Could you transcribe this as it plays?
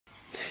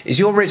Is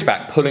your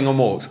Ridgeback pulling on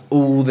walks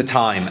all the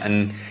time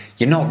and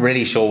you're not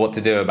really sure what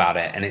to do about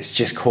it and it's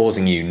just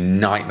causing you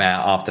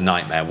nightmare after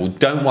nightmare? Well,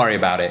 don't worry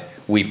about it.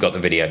 We've got the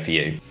video for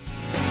you.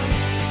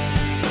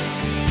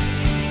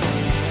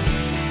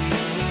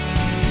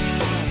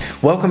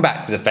 Welcome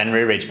back to the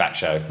Fenrir Ridgeback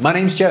Show. My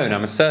name's Joe and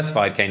I'm a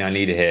certified canine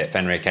leader here at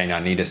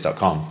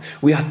FenrirCanineLeaders.com.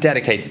 We are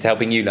dedicated to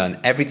helping you learn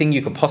everything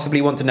you could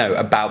possibly want to know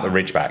about the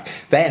Ridgeback,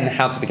 then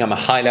how to become a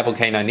high-level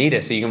canine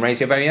leader so you can raise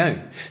your very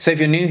own. So if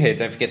you're new here,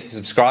 don't forget to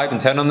subscribe and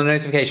turn on the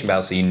notification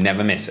bell so you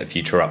never miss a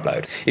future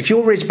upload. If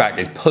your Ridgeback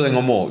is pulling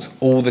on walks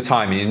all the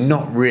time and you're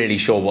not really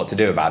sure what to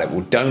do about it,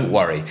 well, don't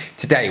worry.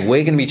 Today,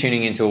 we're going to be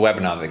tuning into a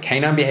webinar that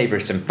canine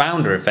behaviorist and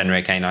founder of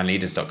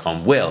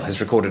FenrirCanineLeaders.com, Will,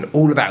 has recorded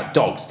all about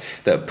dogs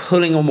that are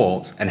pulling on walks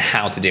and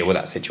how to deal with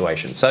that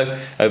situation. So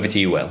over to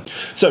you, Will.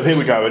 So here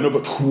we go, another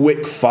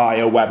quick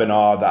fire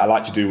webinar that I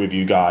like to do with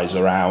you guys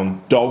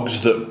around dogs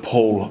that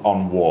pull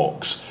on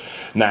walks.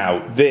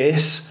 Now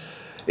this,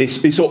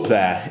 it's up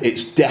there.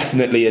 It's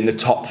definitely in the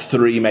top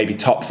 3, maybe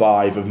top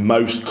 5 of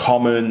most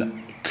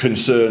common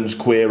concerns,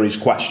 queries,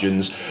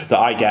 questions that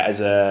I get as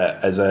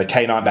a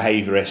canine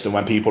behaviorist, and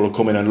when people are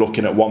coming and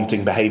looking at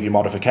wanting behavior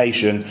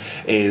modification,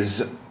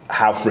 is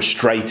how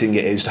frustrating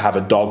it is to have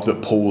a dog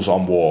that pulls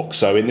on walks.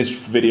 So in this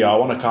video I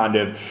want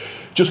to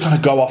just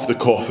go off the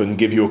cuff and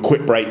give you a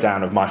quick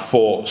breakdown of my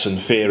thoughts and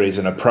theories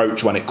and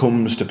approach when it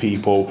comes to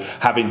people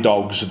having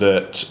dogs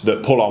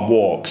that pull on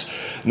walks.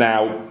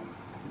 Now,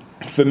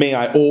 for me,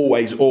 I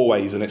always,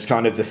 and it's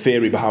kind of the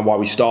theory behind why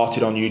we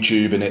started on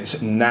YouTube, and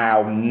it's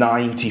now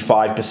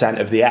 95%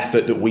 of the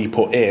effort that we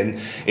put in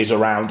is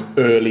around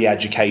early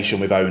education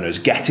with owners.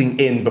 Getting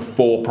in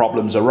before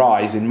problems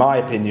arise, in my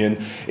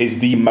opinion, is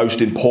the most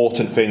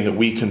important thing that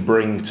we can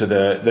bring to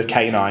the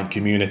canine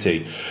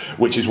community,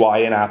 which is why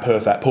in our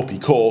Perfect Puppy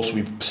course,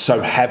 we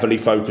so heavily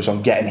focus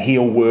on getting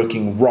heel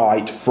working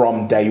right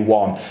from day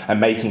one and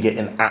making it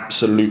an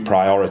absolute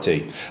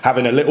priority.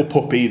 Having a little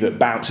puppy that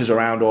bounces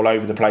around all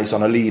over the place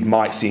on a lead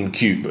might seem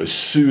cute, but as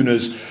soon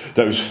as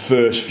those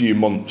first few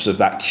months of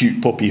that cute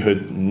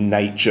puppyhood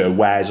nature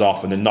wears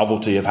off and the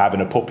novelty of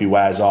having a puppy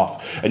wears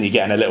off and you're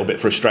getting a little bit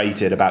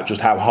frustrated about just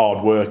how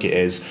hard work it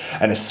is,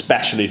 and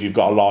especially if you've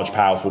got a large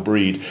powerful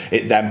breed,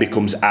 it then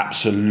becomes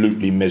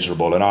absolutely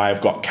miserable. And I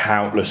have got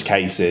countless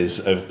cases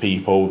of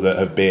people that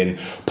have been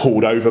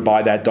pulled over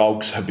by their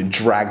dogs, have been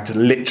dragged,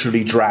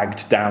 literally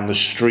dragged down the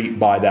street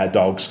by their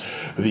dogs.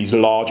 These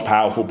large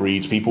powerful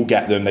breeds, people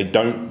get them, they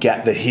don't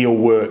get the heel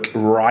work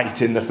right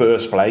in the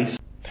first place.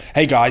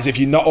 Hey guys, if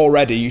you're not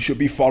already, you should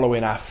be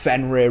following our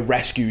Fenrir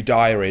Rescue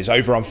Diaries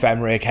over on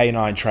Fenrir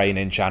Canine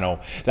Training channel.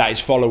 That is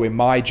following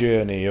my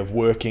journey of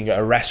working at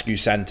a rescue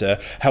centre,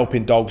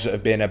 helping dogs that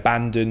have been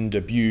abandoned,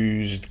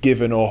 abused,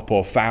 given up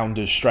or found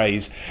as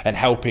strays, and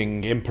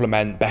helping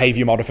implement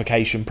behaviour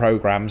modification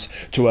programmes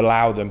to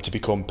allow them to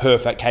become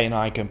perfect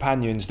canine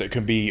companions that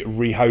can be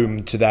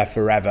rehomed to their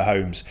forever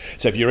homes.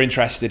 So if you're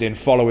interested in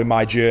following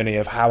my journey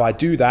of how I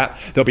do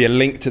that, there'll be a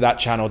link to that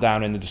channel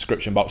down in the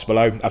description box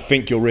below. I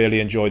think you'll really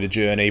enjoy the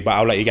journey, but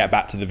I'll let you get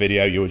back to the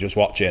video you were just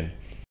watching.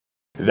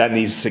 Then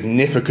these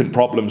significant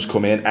problems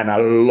come in, and a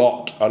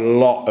lot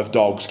of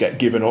dogs get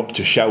given up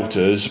to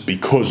shelters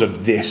because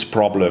of this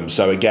problem.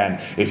 So again,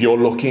 if you're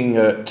looking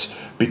at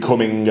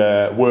becoming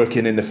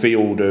working in the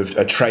field of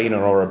a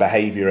trainer or a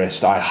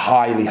behaviorist, I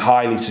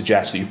highly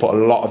suggest that you put a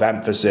lot of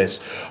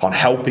emphasis on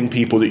helping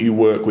people that you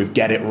work with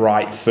get it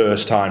right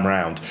first time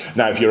round.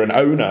 Now, if you're an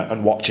owner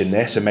and watching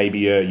this, and maybe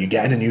you're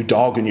getting a new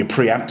dog and you're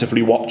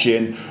preemptively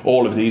watching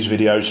all of these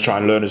videos, try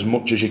and learn as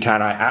much as you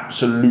can, I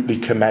absolutely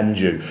commend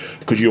you,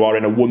 because you are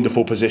in a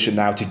wonderful position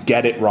now to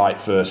get it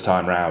right first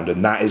time round,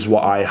 and that is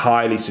what I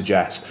highly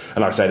suggest. And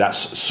like I say,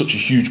 that's such a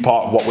huge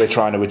part of what we're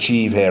trying to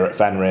achieve here at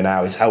Fenrir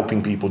now, is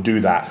helping people do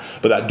that.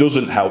 But that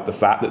doesn't help the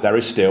fact that there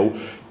is still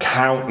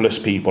countless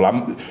people,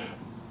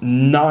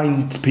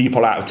 9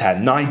 people out of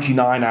 10,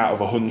 99 out of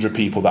 100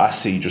 people that I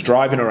see just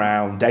driving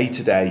around day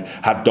to day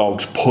have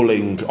dogs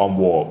pulling on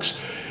walks.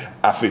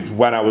 I think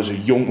when I was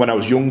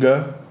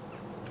younger,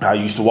 I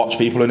used to watch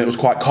people and it was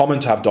quite common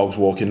to have dogs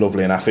walking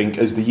lovely, and I think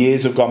as the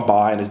years have gone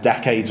by and as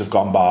decades have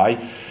gone by,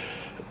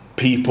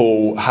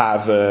 people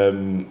have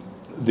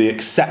the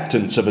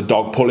acceptance of a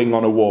dog pulling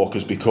on a walk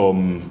has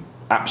become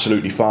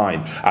absolutely fine.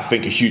 I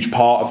think a huge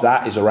part of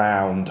that is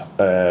around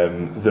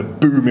the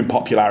booming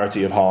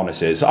popularity of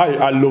harnesses.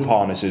 I love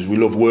harnesses. We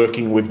love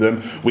working with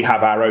them. We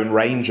have our own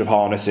range of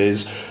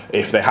harnesses.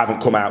 If they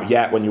haven't come out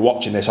yet, when you're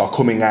watching this, are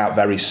coming out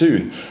very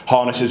soon.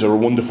 Harnesses are a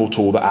wonderful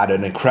tool that add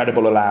an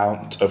incredible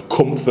amount of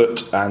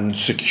comfort and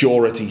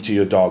security to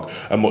your dog,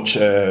 a much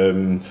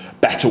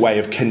better way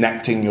of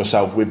connecting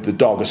yourself with the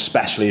dog,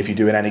 especially if you're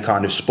doing any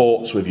kind of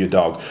sports with your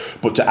dog.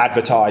 But to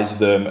advertise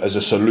them as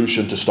a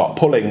solution to stop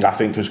pulling, I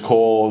think has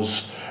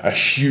caused a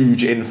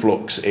huge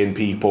influx in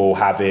people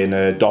having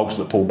dogs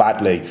that pull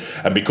badly.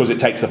 And because it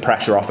takes the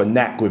pressure off a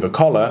neck with a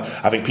collar,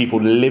 I think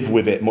people live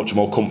with it much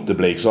more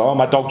comfortably. So, oh,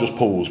 my dog just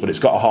pulls, but it's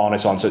got a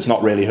harness on, so it's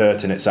not really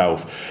hurting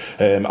itself.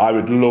 I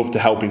would love to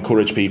help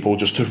encourage people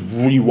just to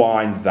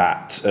rewind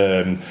that,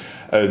 and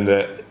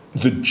that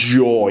the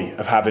joy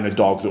of having a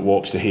dog that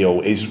walks to heel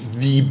is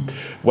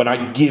when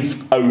I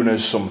give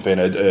owners something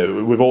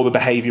with all the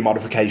behaviour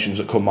modifications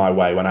that come my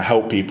way, when I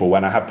help people,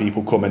 when I have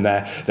people come in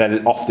there,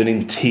 they're often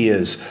in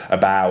tears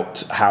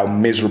about how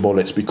miserable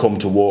it's become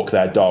to walk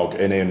their dog,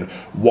 and in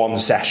one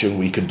session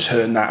we can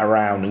turn that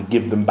around and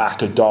give them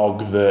back a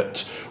dog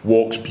that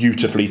walks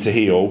beautifully to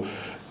heel.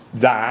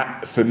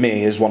 That, for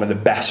me, is one of the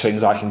best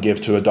things I can give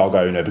to a dog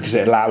owner, because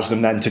it allows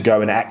them then to go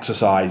and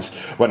exercise.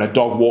 When a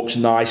dog walks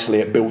nicely,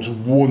 it builds a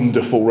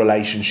wonderful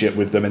relationship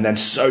with them, and then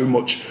so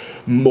much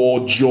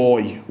more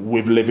joy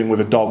with living with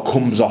a dog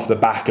comes off the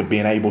back of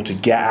being able to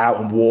get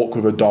out and walk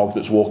with a dog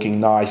that's walking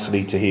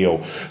nicely to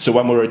heel. So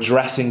when we're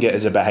addressing it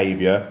as a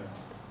behaviour,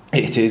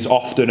 it is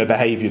often a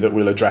behaviour that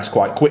we'll address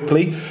quite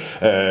quickly,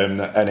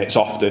 and it's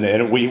often,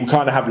 and we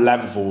kind of have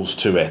levels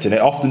to it, and it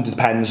often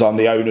depends on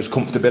the owner's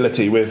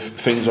comfortability with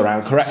things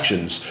around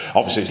corrections.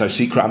 Obviously, it's no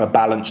secret I'm a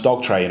balanced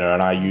dog trainer,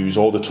 and I use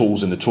all the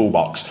tools in the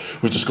toolbox.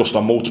 We've discussed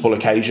on multiple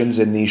occasions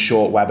in these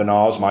short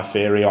webinars my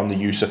theory on the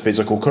use of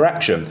physical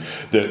correction,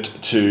 that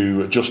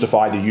to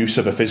justify the use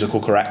of a physical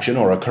correction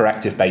or a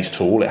corrective-based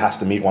tool, it has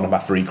to meet one of my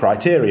 3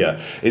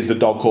 criteria. Is the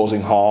dog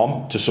causing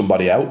harm to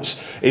somebody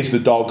else? Is the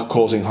dog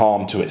causing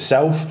harm to itself?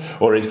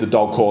 Or is the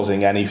dog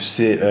causing any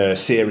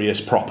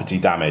serious property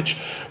damage?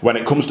 When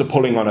it comes to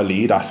pulling on a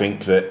lead, I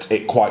think that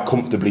it quite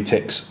comfortably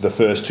ticks the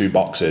first 2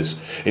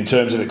 boxes. In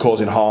terms of it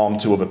causing harm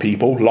to other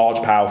people,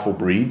 large, powerful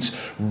breeds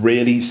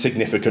really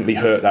significantly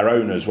hurt their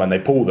owners when they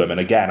pull them. And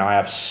again, I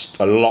have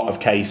a lot of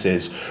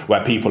cases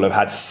where people have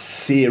had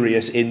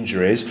serious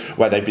injuries,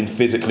 where they've been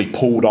physically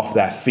pulled off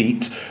their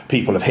feet,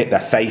 people have hit their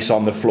face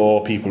on the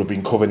floor, people have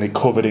been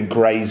covered in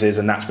grazes,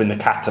 and that's been the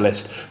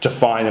catalyst to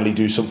finally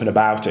do something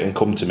about it and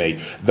come to me.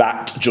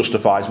 That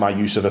justifies my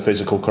use of a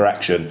physical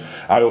correction.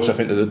 I also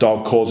think that the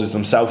dog causes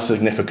themselves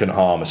significant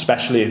harm,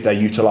 especially if they're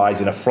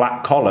utilising a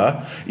flat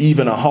collar,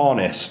 even a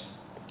harness.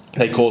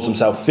 They cause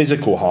themselves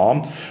physical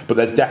harm, but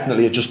there's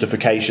definitely a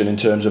justification in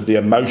terms of the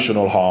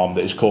emotional harm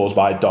that is caused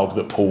by a dog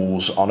that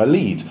pulls on a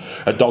lead.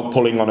 A dog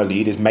pulling on a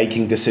lead is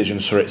making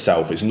decisions for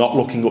itself. It's not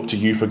looking up to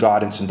you for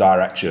guidance and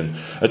direction.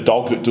 A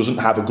dog that doesn't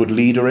have a good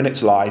leader in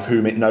its life,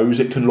 whom it knows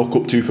it can look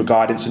up to for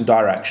guidance and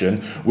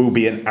direction, will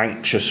be an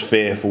anxious,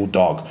 fearful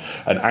dog.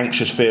 An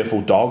anxious,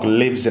 fearful dog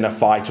lives in a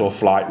fight or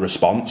flight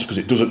response because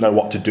it doesn't know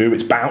what to do.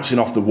 It's bouncing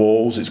off the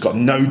walls. It's got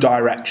no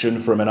direction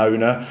from an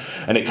owner,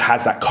 and it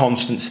has that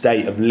constant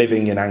state of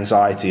living in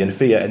anxiety and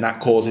fear, and that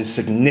causes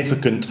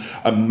significant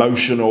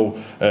emotional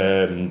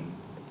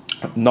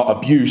not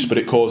abuse, but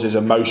it causes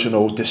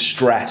emotional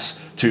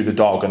distress to the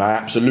dog. And I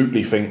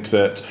absolutely think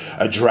that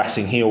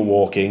addressing heel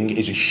walking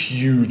is a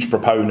huge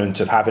proponent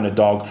of having a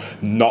dog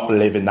not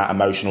live in that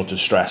emotional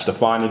distress, to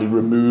finally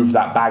remove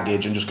that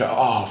baggage and just go,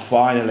 oh,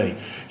 finally,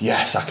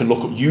 yes, I can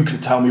look up, you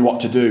can tell me what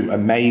to do,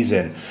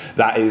 amazing.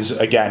 That is,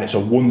 again, it's a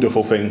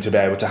wonderful thing to be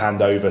able to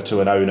hand over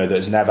to an owner that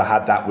has never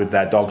had that with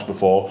their dogs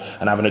before,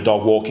 and having a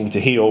dog walking to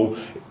heel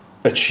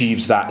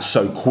achieves that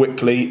so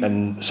quickly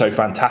and so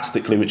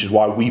fantastically, which is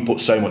why we put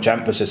so much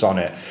emphasis on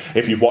it.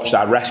 If you've watched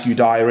our rescue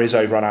diaries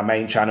over on our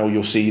main channel,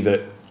 you'll see that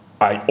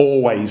I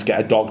always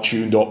get a dog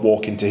tuned up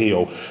walking to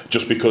heel,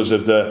 just because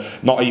of the,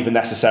 not even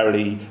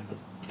necessarily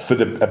for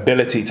the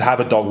ability to have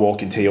a dog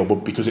walking to heel,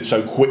 but because it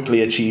so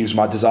quickly achieves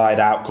my desired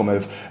outcome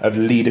of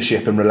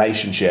leadership and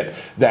relationship,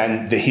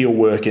 then the heel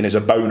working is a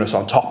bonus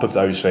on top of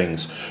those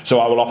things. So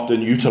I will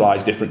often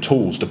utilise different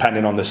tools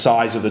depending on the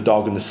size of the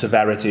dog and the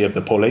severity of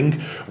the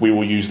pulling. We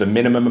will use the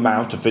minimum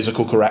amount of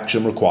physical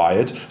correction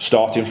required,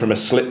 starting from a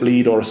slip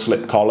lead or a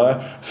slip collar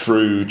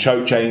through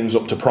choke chains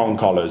up to prong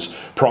collars.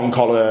 Prong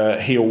collar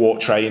heel walk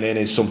training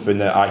is something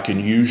that I can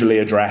usually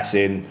address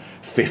in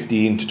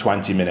 15 to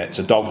 20 minutes.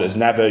 A dog that has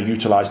never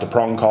utilised a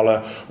prong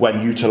collar,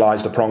 when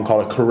utilised a prong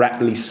collar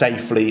correctly,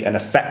 safely and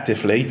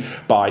effectively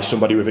by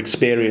somebody with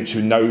experience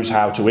who knows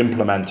how to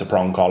implement a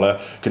prong collar,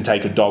 can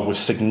take a dog with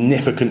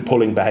significant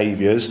pulling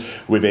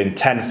behaviours within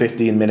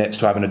 10-15 minutes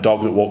to having a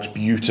dog that walks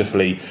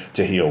beautifully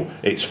to heel.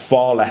 It's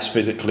far less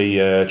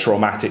physically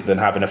traumatic than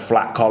having a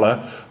flat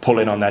collar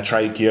pulling on their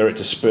trachea. It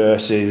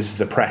disperses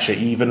the pressure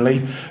evenly.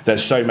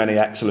 There's so many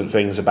excellent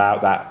things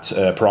about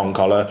that prong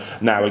collar.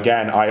 Now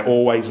again, I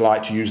always like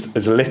to use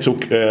as little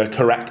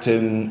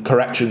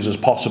corrections as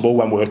possible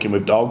when working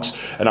with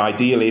dogs, and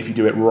ideally if you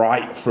do it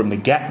right from the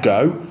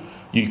get-go,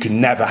 you can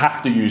never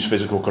have to use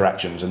physical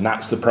corrections, and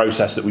that's the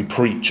process that we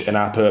preach in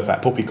our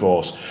Perfect Puppy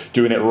course.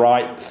 Doing it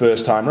right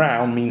first time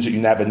round means that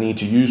you never need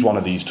to use one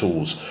of these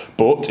tools.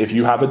 But if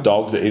you have a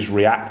dog that is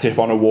reactive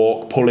on a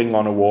walk, pulling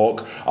on a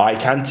walk, I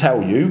can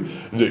tell you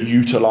that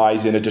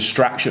utilising a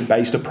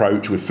distraction-based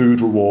approach with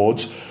food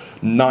rewards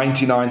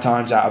 99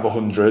 times out of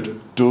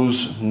 100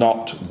 does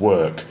not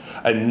work.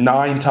 And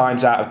 9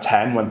 times out of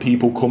 10, when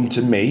people come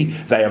to me,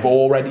 they have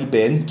already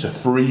been to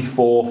 3,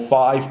 4,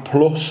 5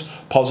 plus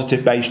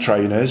positive-based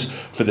trainers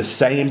for the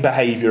same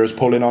behaviour as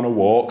pulling on a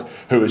walk,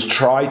 who has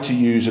tried to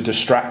use a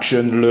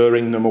distraction,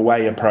 luring them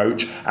away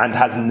approach, and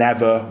has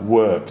never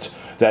worked.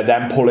 They're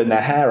then pulling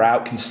their hair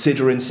out,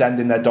 considering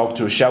sending their dog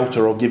to a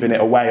shelter or giving it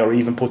away or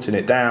even putting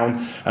it down,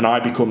 and I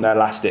become their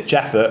last-ditch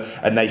effort,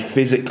 and they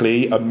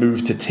physically are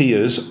moved to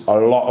tears a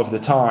lot of the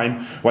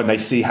time when they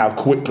see how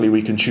quickly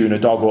we can tune a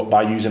dog up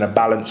by using a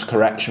balance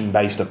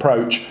correction-based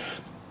approach,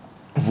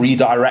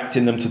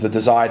 redirecting them to the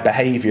desired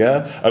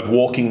behaviour of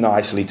walking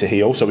nicely to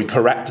heel. So we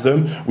correct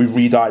them, we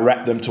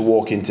redirect them to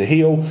walk into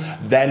heel,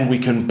 then we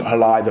can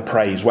apply the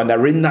praise. When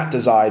they're in that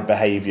desired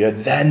behaviour,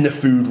 then the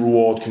food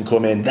reward can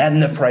come in, then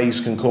the praise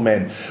can come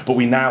in. But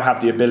we now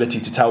have the ability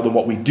to tell them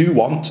what we do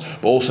want,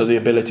 but also the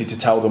ability to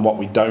tell them what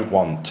we don't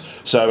want.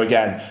 So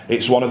again,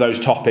 it's one of those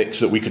topics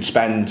that we could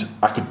spend,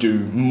 I could do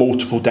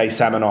multiple day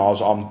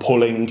seminars on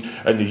pulling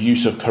and the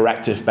use of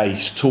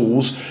corrective-based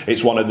tools.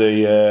 It's one of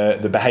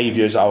the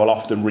behaviours I will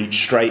often reach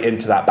straight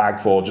into that bag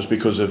for, just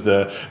because of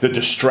the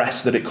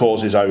distress that it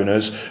causes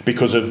owners,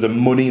 because of the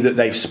money that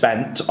they've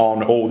spent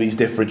on all these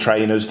different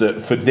trainers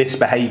that for this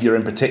behaviour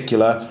in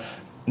particular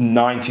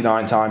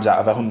 99 times out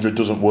of 100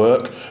 doesn't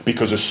work,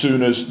 because as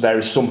soon as there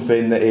is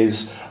something that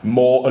is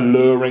more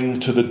alluring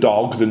to the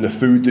dog than the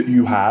food that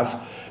you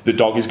have, the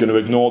dog is going to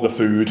ignore the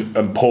food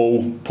and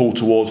pull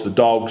towards the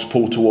dogs,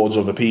 pull towards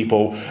other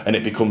people, and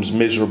it becomes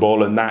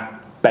miserable, and that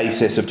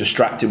basis of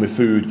distracting with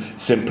food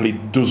simply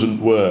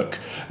doesn't work.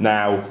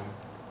 Now,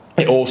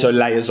 it also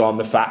layers on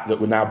the fact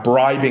that we're now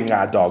bribing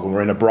our dog and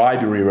we're in a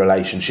bribery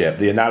relationship.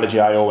 The analogy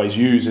I always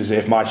use is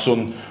if my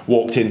son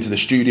walked into the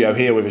studio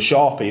here with a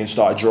Sharpie and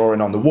started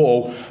drawing on the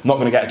wall, I'm not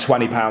going to get a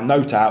 £20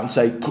 note out and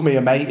say, come here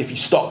mate, if you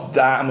stop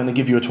that I'm going to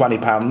give you a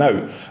 £20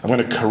 note. I'm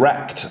going to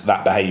correct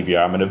that behaviour.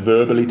 I'm going to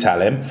verbally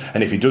tell him,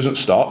 and if he doesn't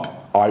stop,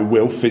 I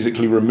will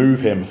physically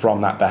remove him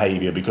from that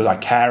behaviour, because I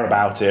care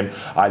about him,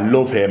 I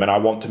love him, and I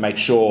want to make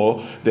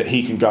sure that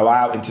he can go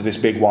out into this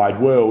big wide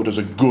world as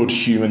a good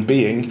human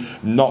being,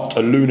 not a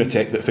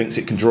lunatic that thinks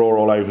it can draw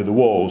all over the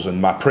walls.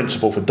 And my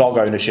principle for dog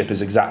ownership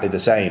is exactly the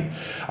same.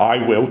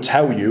 I will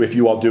tell you if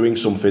you are doing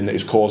something that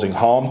is causing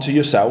harm to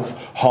yourself,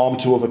 harm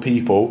to other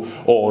people,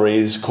 or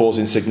is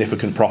causing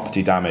significant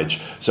property damage.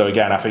 So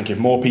again, I think if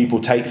more people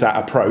take that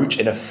approach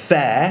in a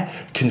fair,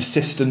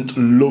 consistent,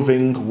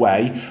 loving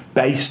way,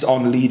 based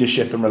on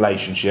leadership and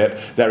relationship,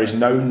 there is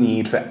no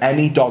need for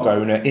any dog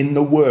owner in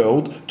the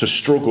world to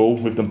struggle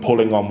with them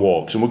pulling on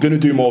walks. And we're going to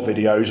do more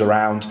videos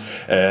around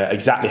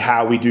exactly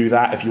how we do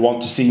that. If you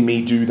want to see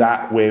me do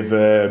that with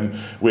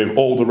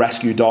all the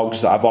rescue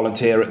dogs that I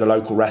volunteer at the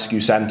local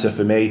rescue centre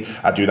for me,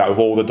 I do that with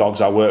all the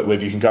dogs I work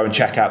with. You can go and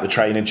check out the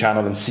training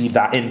channel and see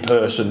that in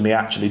person, me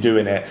actually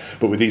doing it.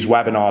 But with these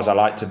webinars, I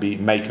like to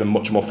make them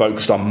much more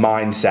focused on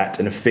mindset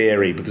and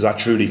theory, because I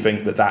truly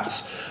think that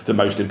that's the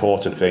most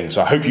important thing.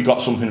 So I hope you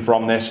got something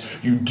from this.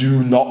 You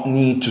do not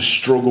need to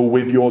struggle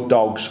with your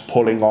dogs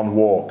pulling on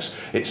walks.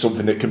 It's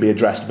something that can be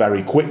addressed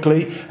very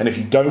quickly, and if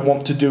you don't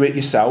want to do it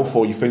yourself,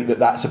 or you think that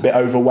that's a bit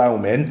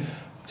overwhelming,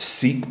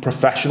 seek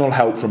professional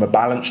help from a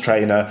balance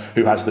trainer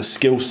who has the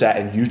skill set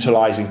in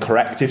utilising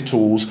corrective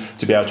tools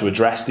to be able to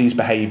address these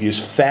behaviours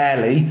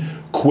fairly,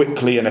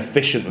 quickly and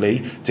efficiently,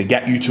 to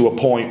get you to a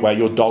point where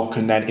your dog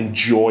can then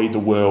enjoy the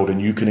world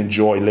and you can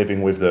enjoy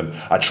living with them.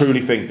 I truly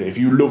think that if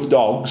you love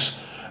dogs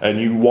and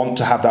you want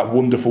to have that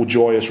wonderful,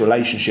 joyous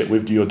relationship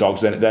with your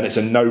dogs, then it's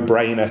a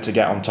no-brainer to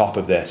get on top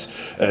of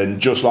this. And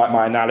just like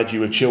my analogy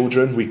with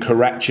children, we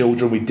correct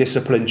children, we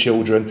discipline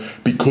children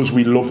because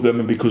we love them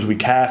and because we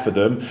care for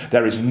them.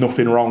 There is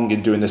nothing wrong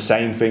in doing the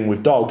same thing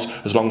with dogs,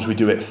 as long as we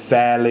do it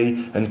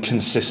fairly and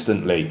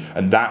consistently.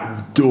 And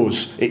that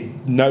does,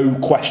 no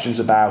questions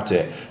about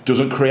it,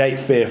 doesn't create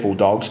fearful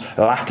dogs.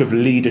 Lack of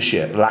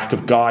leadership, lack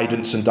of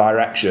guidance and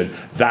direction,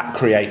 that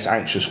creates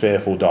anxious,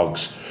 fearful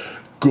dogs.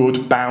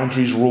 Good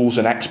boundaries, rules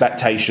and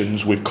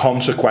expectations with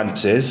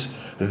consequences,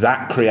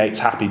 that creates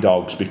happy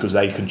dogs, because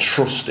they can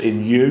trust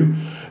in you,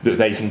 that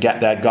they can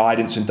get their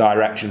guidance and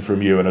direction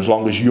from you. And as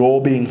long as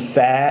you're being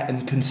fair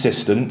and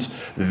consistent,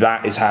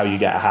 that is how you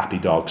get a happy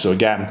dog. So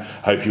again,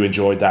 hope you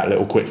enjoyed that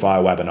little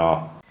quickfire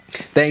webinar.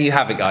 There you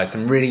have it guys,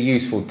 some really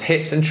useful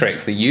tips and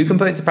tricks that you can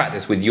put into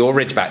practice with your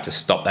Ridgeback to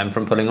stop them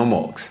from pulling on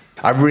walks.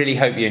 I really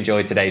hope you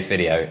enjoyed today's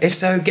video. If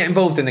so, get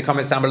involved in the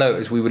comments down below,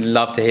 as we would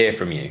love to hear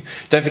from you.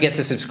 Don't forget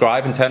to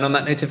subscribe and turn on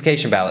that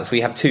notification bell, as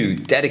we have 2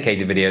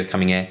 dedicated videos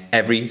coming here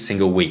every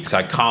single week. So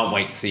I can't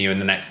wait to see you in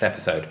the next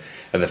episode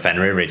of the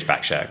Fenrir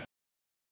Ridgeback Show.